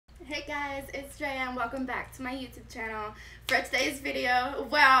guys, it's DREYAHH and welcome back to my YouTube channel. For today's video,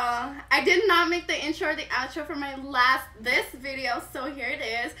 well, I did not make the intro or the outro for this video, so here it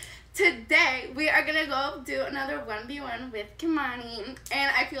is. Today we are gonna go do another 1v1 with Kimani,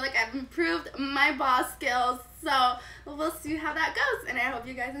 and I feel like I've improved my ball skills, so we'll see how that goes, and I hope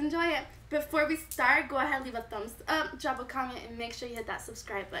you guys enjoy it. Before we start, go ahead, leave a thumbs up, drop a comment, and make sure you hit that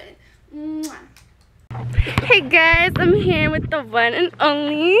subscribe button. Mwah. Hey guys, I'm here with the one and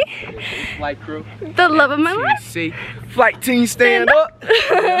only flight crew, the love of my life. Flight team, stand up.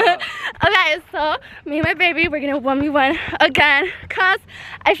 Okay, so me and my baby, we're gonna 1v1 again, cause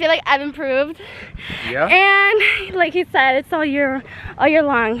I feel like I've improved. Yeah. And like he said, it's all year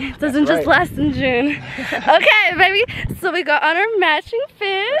long. It doesn't just last in June. Okay, baby. So we got on our matching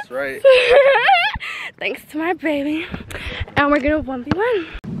fit. That's right. Thanks to my baby, and we're gonna 1v1.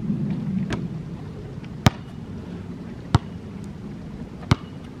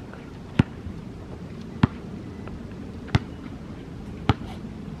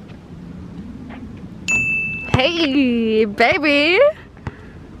 Hey, baby.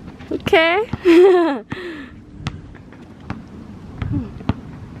 Okay.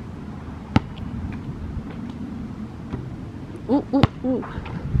 Ooh, ooh, ooh.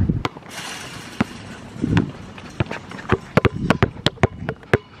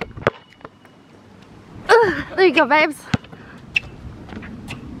 There you go, babes.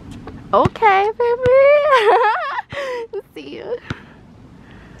 Okay, baby. See you.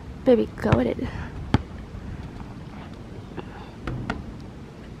 Baby, go with it.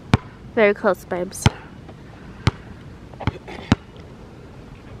 Very close, babes.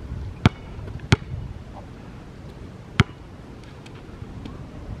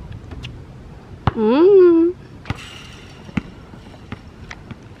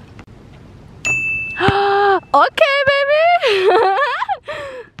 Okay, baby.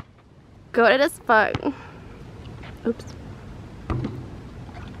 Go to the spot. Oops.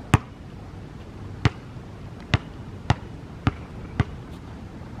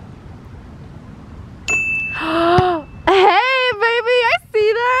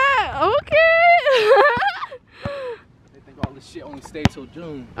 Shit only stay till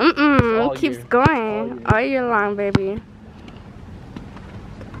June. It keeps going all year long, baby.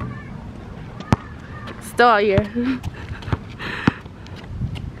 Still all year.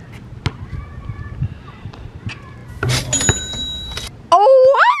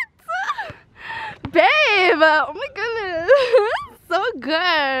 Oh, what? Babe, oh my goodness. So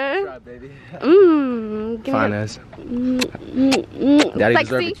good. Try, baby. Fine as. Daddy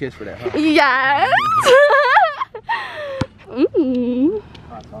deserves a kiss for that, huh? Yes.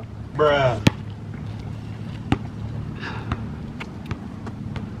 Bruh.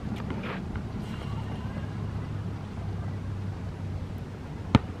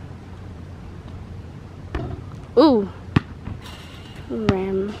 Ooh.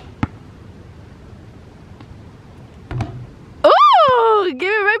 Ram. Ooh,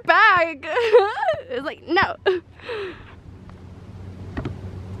 give it right back. It's like, no. You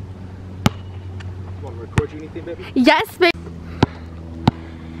want to record you anything, baby? Yes, baby.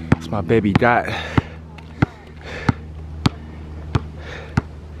 That's my baby Dot.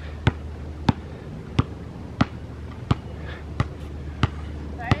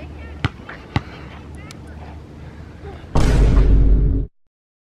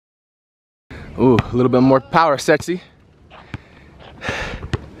 Ooh, a little bit more power, sexy.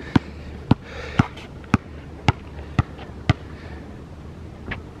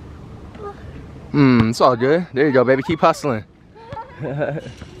 It's all good. There you go, baby. Keep hustling.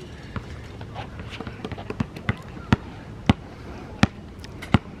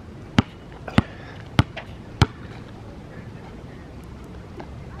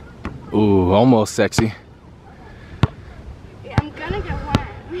 Ooh, almost sexy. Yeah, I'm gonna get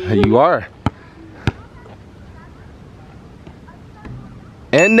one. You are.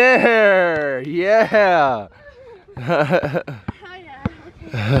 In there! Yeah! Oh yeah,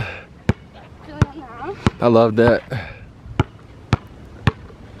 okay. Feeling it now. I love that.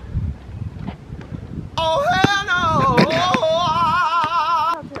 Oh hell no!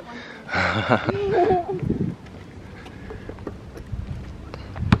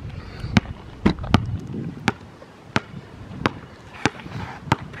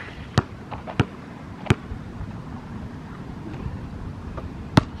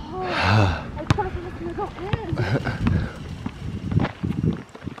 I thought it was gonna go in.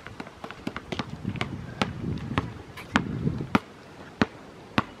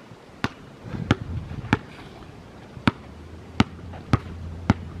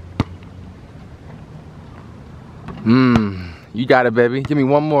 You got it, baby. Give me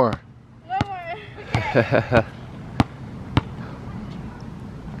one more.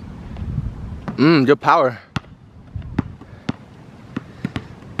 Good power.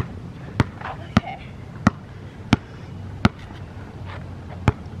 Okay.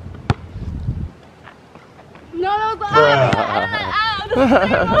 No,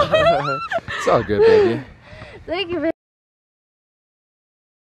 It's all good, baby. Thank you, baby.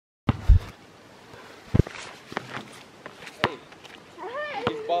 Hey, he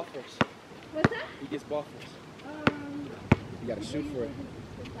gets ball first. What's that? He gets ball first. You gotta shoot for it.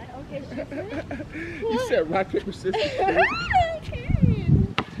 Okay, shoot for it. You said rock, paper, scissors. Okay.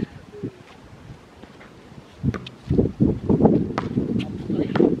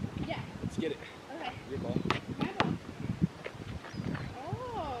 Yeah. Let's get it. Okay. Your ball. My ball.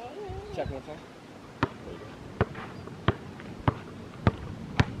 Oh. Check one time. There you go.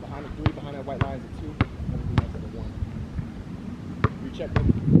 Behind the 3, behind that white line is a 2. Everything else is a 1. Recheck,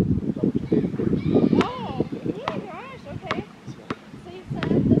 baby. Oh. Oh my gosh. Okay. So you said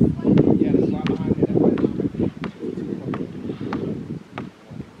this one? Yeah, this line behind there, that white line right there.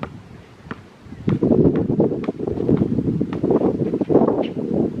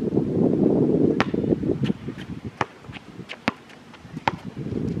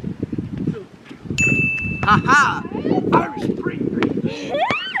 Ha-ha! Irish Spring!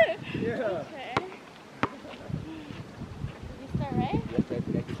 Yeah. Okay. Did you start right? Yes, baby.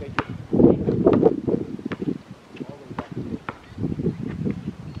 Thank you, thank you.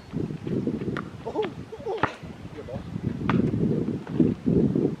 Oh! Good ball.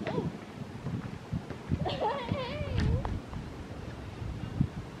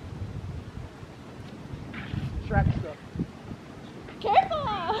 Track stuff. Careful!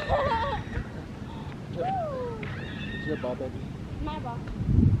 It's your ball, baby. My ball.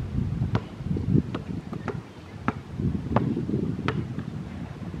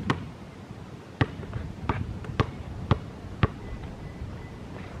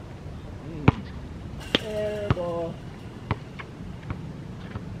 Air ball.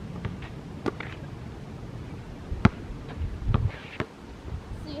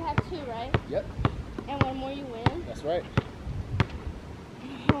 So you have 2, right? Yep, And one more you win? that's right.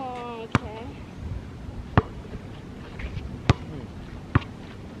 Oh, okay.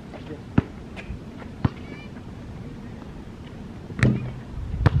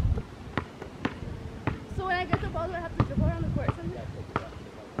 So when I get the ball, do I have to dribble around the court or something?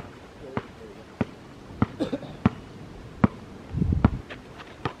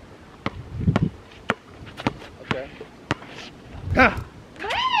 Okay. Ha!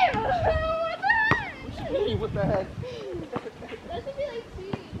 Wait! What the heck? What the heck? That should be like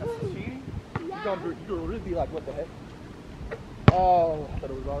cheating. That's cheating? Yeah. You gonna really be like, what the heck? Oh, I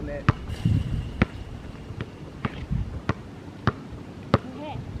thought it was on that.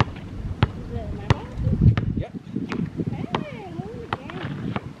 Okay. Is it my ball? Yep. Hey, holy game.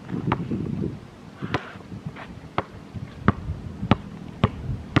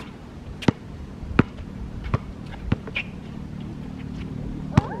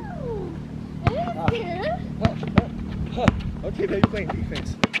 Oh, it is here. Okay, now you're playing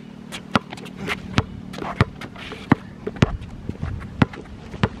defense.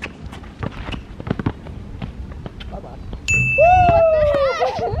 Bye-bye. What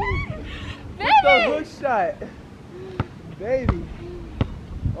the heck? The hook shot. Baby.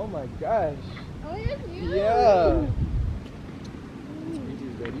 Oh my gosh. Oh, it's you. Yeah.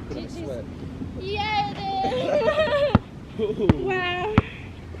 GG's, baby. You put on a GG's. sweat. Yeah, it is. Wow.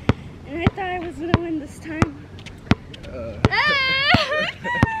 And I thought I was going to win this time. I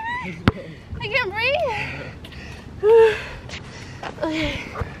can't breathe. Okay.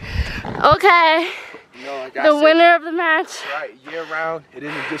 Okay. No, like The winner of the match. Right, year round. It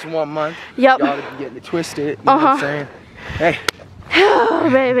isn't just 1 month. Yep. Y'all be getting it twisted. You know what I'm saying? Hey. Oh,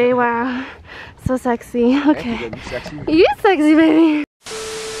 baby, wow. So sexy. Okay. Thank you, sexy. You sexy, baby.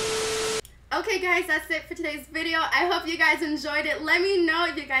 Okay, guys, that's it for today's video. I hope you guys enjoyed it. Let me know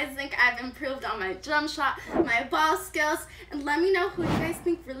if you guys think I've improved on my jump shot, my ball skills, and let me know who you guys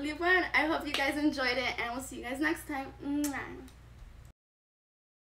think really won. I hope you guys enjoyed it, and we'll see you guys next time. Mwah.